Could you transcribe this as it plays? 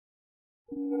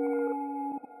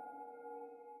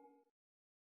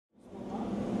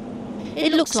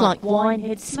It looks like wine,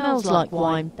 it smells like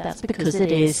wine, that's because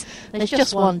it is. There's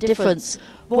just one difference.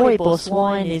 Rooibos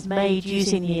wine is made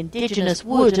using the indigenous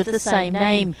wood of the same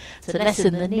name to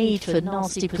lessen the need for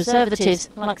nasty preservatives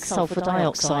like sulphur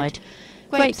dioxide.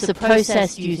 Grapes are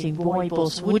processed using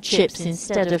Rooibos wood chips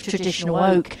instead of traditional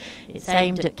oak. It's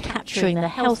aimed at capturing the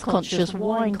health-conscious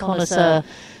wine connoisseur.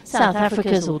 South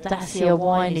Africa's Audacia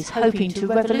wine is hoping to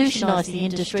revolutionise the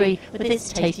industry with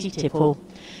its tasty tipple.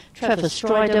 Trevor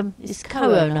Stridham is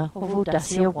co-owner of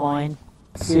Audacia Wine.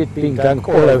 I see it being drunk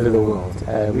all over the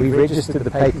world. We've registered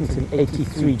the patent in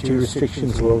 83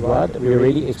 jurisdictions worldwide. We're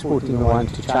already exporting the wine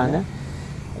to China,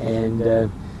 and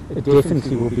it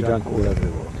definitely will be drunk all over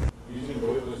the world.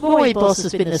 Rooibos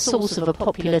has been the source of a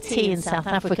popular tea in South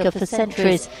Africa for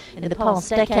centuries. In the past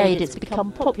decade, it's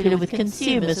become popular with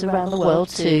consumers around the world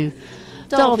too.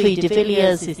 Davy de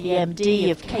Villiers is the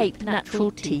MD of Cape Natural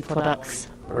Tea Products.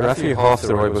 Roughly half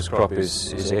the Rooibos crop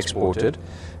is exported.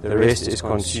 The rest is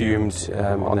consumed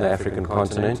on the African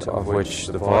continent, of which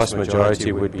the vast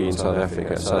majority would be in South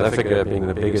Africa. South Africa being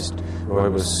the biggest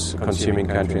Rooibos consuming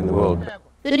country in the world.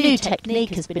 The new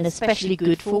technique has been especially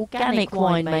good for organic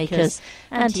winemakers.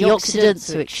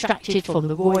 Antioxidants are extracted from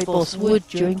the Rooibos wood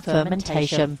during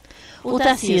fermentation.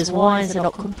 Audacia's wines are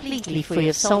not completely free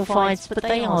of sulphides, but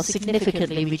they are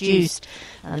significantly reduced.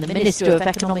 And the Minister of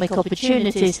Economic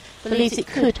Opportunities believes it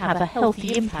could have a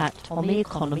healthy impact on the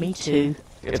economy too.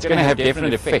 It's going to have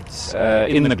definite effects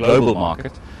in the global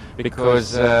market.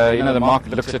 Because the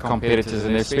market looks at competitors,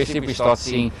 and especially if we start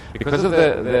seeing, because of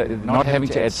the not having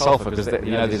to add sulfur, because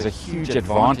there's a huge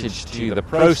advantage to the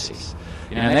process,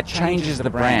 and that changes the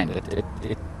brand.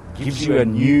 It gives you a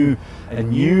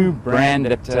new brand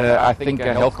that I think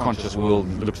a health conscious world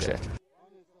looks at.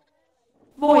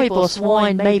 Rooibos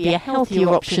wine may be a healthier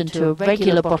option to a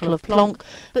regular bottle of Plonk,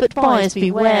 but buyers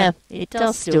beware, it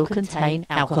does still contain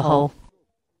alcohol.